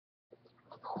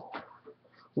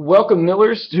Welcome,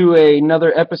 Millers, to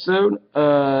another episode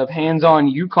of Hands-on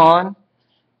Yukon.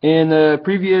 In the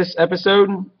previous episode,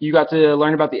 you got to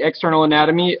learn about the external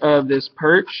anatomy of this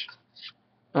perch.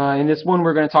 In this one,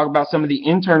 we're going to talk about some of the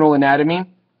internal anatomy,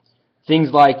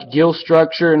 things like gill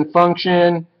structure and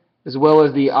function, as well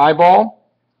as the eyeball.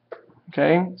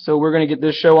 Okay, so we're going to get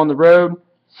this show on the road.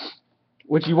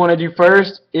 What you want to do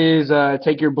first is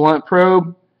take your blunt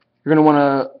probe. You're going to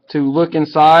want to look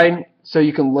inside so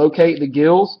you can locate the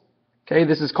gills. Okay,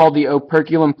 this is called the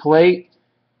operculum plate.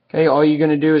 Okay, all you're going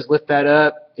to do is lift that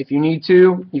up. If you need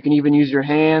to, you can even use your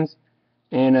hands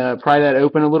and pry that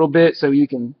open a little bit so you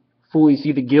can fully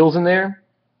see the gills in there.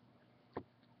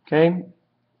 Okay,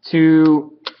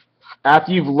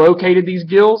 after you've located these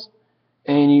gills,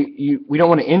 and we don't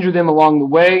want to injure them along the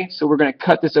way, so we're going to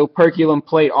cut this operculum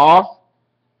plate off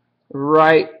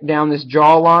right down this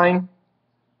jawline,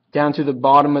 down to the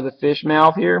bottom of the fish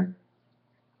mouth here.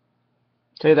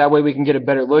 Okay, that way we can get a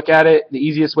better look at it. The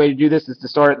easiest way to do this is to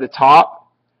start at the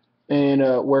top and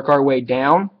work our way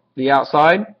down the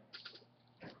outside.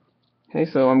 Okay,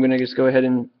 so I'm going to just go ahead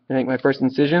and make my first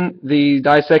incision. The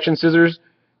dissection scissors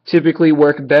typically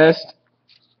work best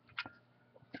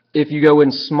if you go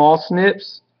in small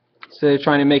snips instead of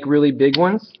trying to make really big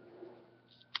ones.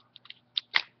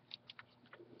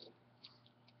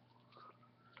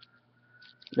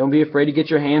 Don't be afraid to get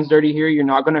your hands dirty here. You're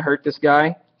not going to hurt this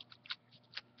guy.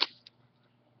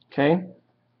 Okay.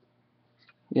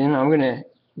 Then I'm going to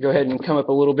go ahead and come up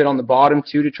a little bit on the bottom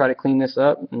too to try to clean this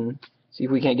up and see if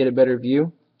we can't get a better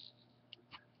view.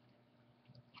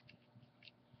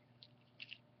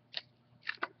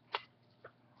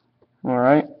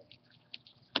 Alright.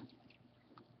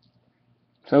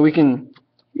 So we can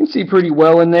see pretty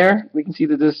well in there. We can see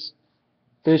that this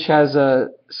fish has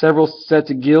several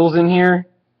sets of gills in here.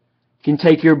 You can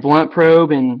take your blunt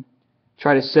probe and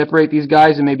try to separate these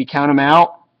guys and maybe count them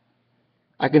out.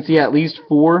 I can see at least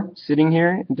 4 sitting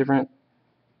here in different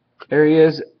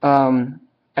areas.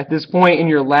 At this point in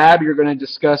your lab, you're going to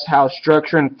discuss how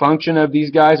structure and function of these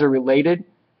guys are related.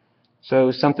 So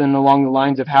something along the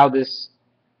lines of how this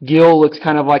gill looks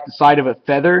kind of like the side of a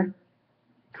feather,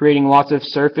 creating lots of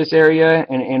surface area,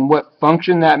 and what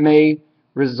function that may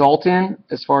result in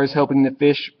as far as helping the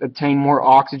fish obtain more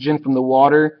oxygen from the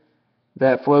water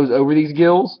that flows over these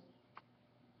gills.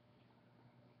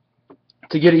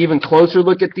 To get an even closer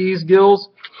look at these gills,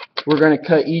 we're going to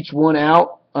cut each one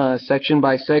out section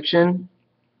by section.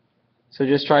 So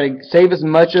just try to save as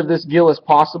much of this gill as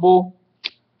possible.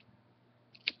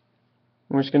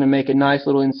 We're just going to make a nice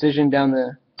little incision down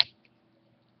the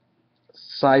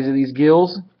sides of these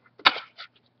gills. I'm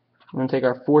going to take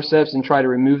our forceps and try to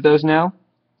remove those now.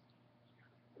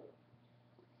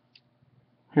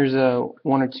 Here's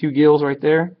 1 or 2 gills right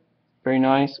there. Very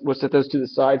nice. We'll set those to the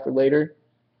side for later.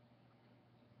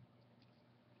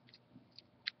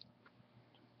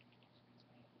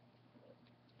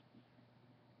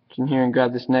 In here and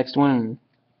grab this next one,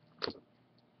 and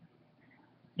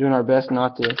doing our best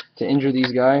not to injure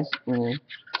these guys.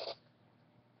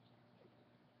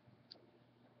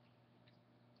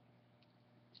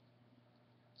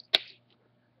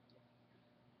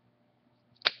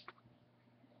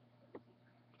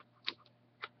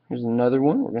 Here's another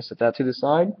one. We're going to set that to the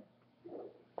side.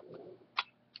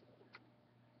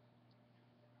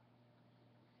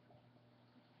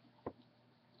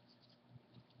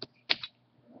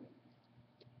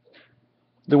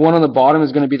 The one on the bottom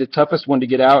is going to be the toughest one to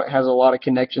get out. It has a lot of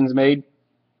connections made.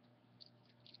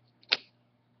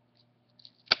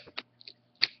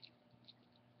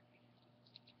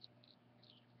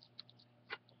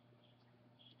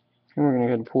 And we're going to go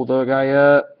ahead and pull the guy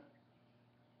up.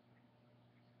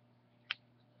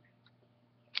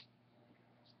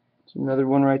 There's another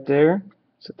one right there.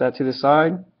 Set that to the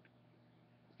side.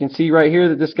 You can see right here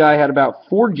that this guy had about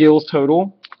 4 gills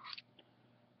total.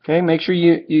 Okay, make sure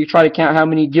you try to count how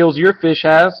many gills your fish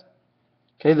has.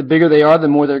 Okay, the bigger they are, the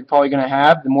more they're probably going to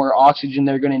have, the more oxygen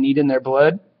they're going to need in their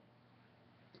blood.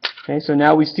 Okay, so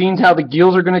now we've seen how the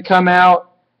gills are going to come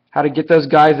out, how to get those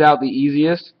guys out the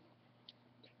easiest.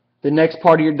 The next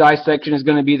part of your dissection is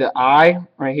going to be the eye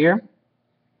right here.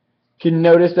 You can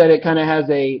notice that it kind of has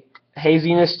a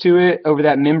haziness to it over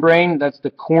that membrane. That's the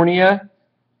cornea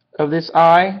of this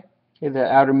eye, okay, the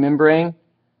outer membrane.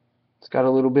 It's got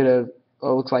a little bit of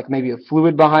looks like maybe a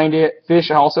fluid behind it. Fish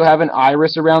also have an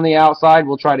iris around the outside.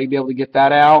 We'll try to be able to get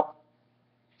that out.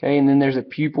 Okay, and then there's a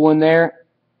pupil in there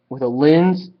with a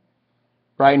lens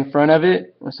right in front of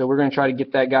it. So we're going to try to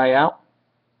get that guy out.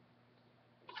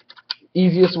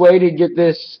 Easiest way to get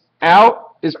this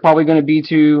out is probably going to be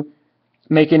to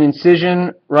make an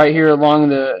incision right here along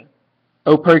the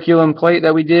operculum plate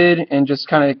that we did and just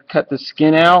kind of cut the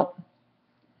skin out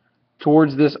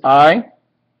towards this eye.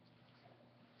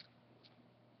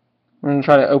 We're going to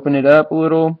try to open it up a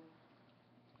little.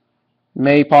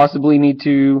 May possibly need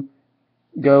to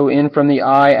go in from the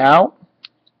eye out.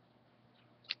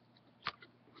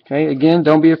 Okay, again,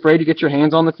 don't be afraid to get your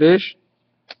hands on the fish.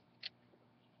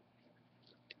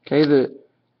 Okay, the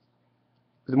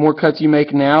more cuts you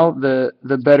make now, the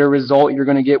better result you're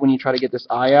going to get when you try to get this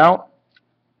eye out.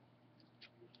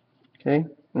 Okay,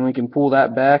 and we can pull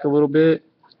that back a little bit.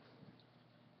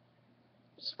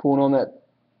 Just pulling on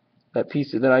that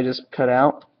piece that I just cut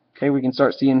out. Okay, we can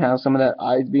start seeing how some of that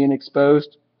eye is being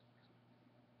exposed.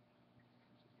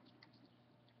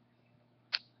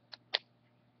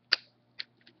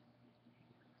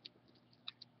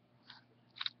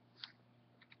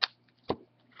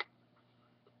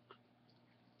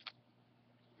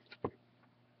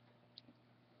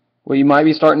 What you might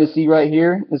be starting to see right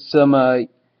here is some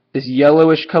this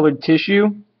yellowish colored tissue.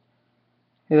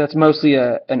 Okay, that's mostly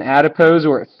an adipose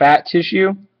or a fat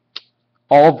tissue.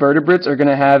 All vertebrates are going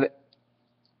to have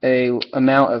a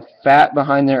amount of fat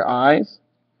behind their eyes.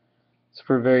 It's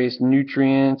for various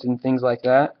nutrients and things like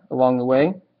that along the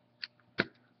way.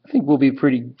 I think we'll be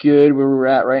pretty good where we're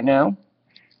at right now.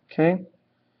 Okay,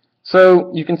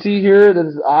 so you can see here that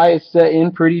his eye is set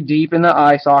in pretty deep in the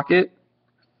eye socket.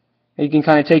 You can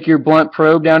kind of take your blunt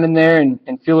probe down in there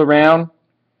and feel around.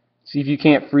 See if you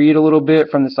can't free it a little bit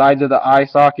from the sides of the eye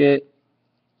socket.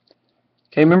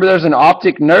 Okay, remember there's an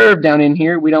optic nerve down in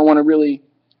here. We don't want to really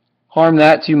harm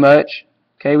that too much.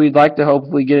 Okay, we'd like to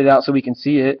hopefully get it out so we can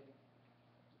see it.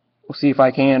 We'll see if I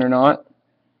can or not.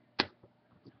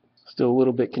 Still a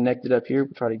little bit connected up here.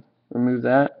 We'll try to remove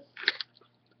that.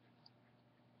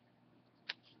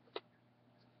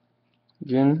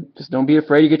 Again, just don't be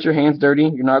afraid to get your hands dirty.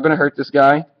 You're not going to hurt this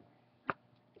guy.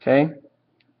 Okay?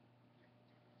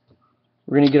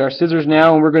 We're going to get our scissors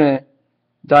now, and we're going to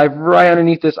dive right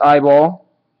underneath this eyeball.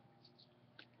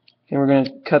 And we're going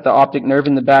to cut the optic nerve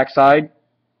in the back side.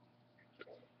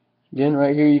 Again,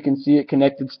 right here you can see it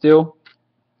connected still.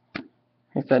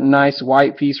 It's that nice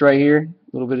white piece right here. A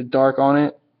little bit of dark on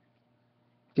it.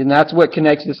 And that's what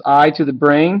connects this eye to the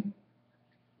brain.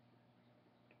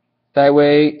 That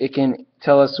way it can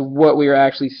tell us what we are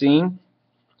actually seeing.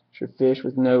 It's a fish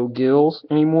with no gills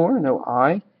anymore, no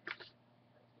eye.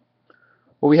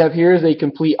 What we have here is a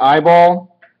complete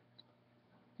eyeball.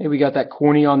 Okay, we got that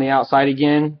cornea on the outside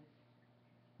again.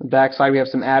 The back side we have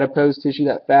some adipose tissue,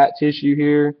 that fat tissue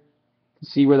here. You can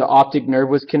see where the optic nerve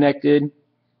was connected.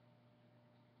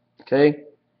 Okay,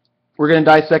 we're going to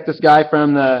dissect this guy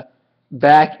from the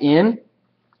back in.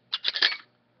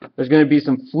 There's going to be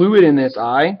some fluid in this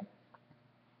eye.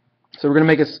 So we're going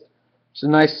to make a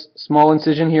nice small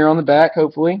incision here on the back,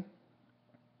 hopefully.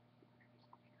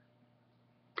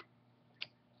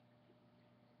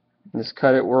 Just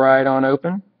cut it right on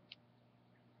open.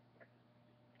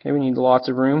 Okay, we need lots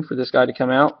of room for this guy to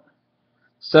come out.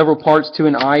 Several parts to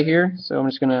an eye here, so I'm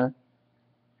just going to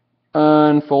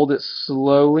unfold it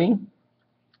slowly.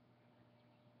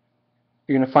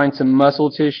 You're going to find some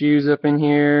muscle tissues up in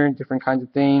here, different kinds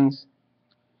of things.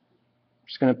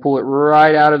 Just going to pull it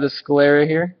right out of the sclera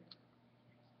here.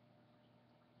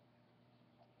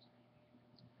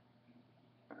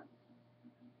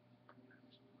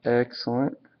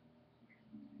 Excellent.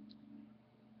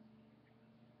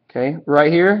 Okay,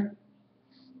 right here,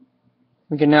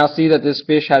 we can now see that this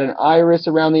fish had an iris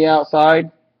around the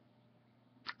outside.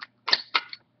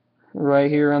 Right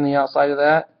here on the outside of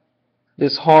that.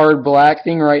 This hard black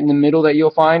thing right in the middle that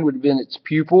you'll find would have been its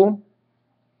pupil.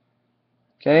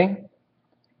 Okay.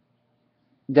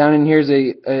 Down in here is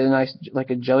a nice, like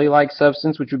a jelly-like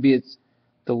substance, which would be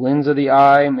the lens of the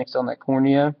eye mixed on that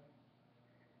cornea.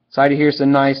 Side of here is a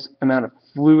nice amount of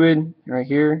fluid right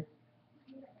here.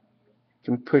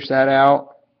 You can push that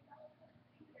out.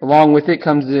 Along with it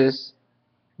comes this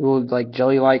little like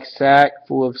jelly-like sac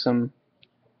full of some.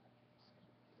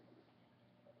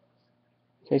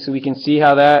 Okay, so we can see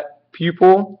how that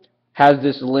pupil has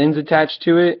this lens attached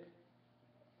to it.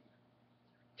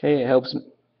 Okay, it helps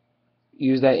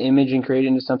use that image and create it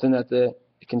into something that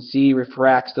it can see,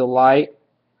 refracts the light.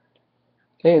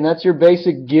 Okay, and that's your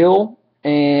basic gill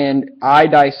and eye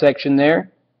dissection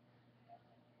there.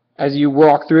 As you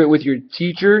walk through it with your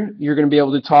teacher, you're going to be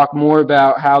able to talk more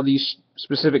about how these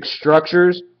specific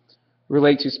structures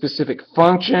relate to specific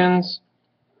functions.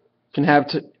 You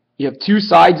have two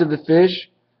sides of the fish,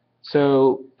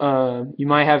 so you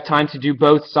might have time to do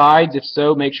both sides. If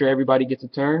so, make sure everybody gets a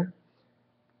turn.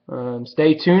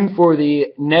 Stay tuned for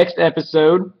the next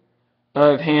episode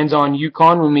of Hands on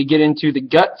Yukon when we get into the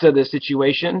guts of the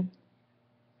situation.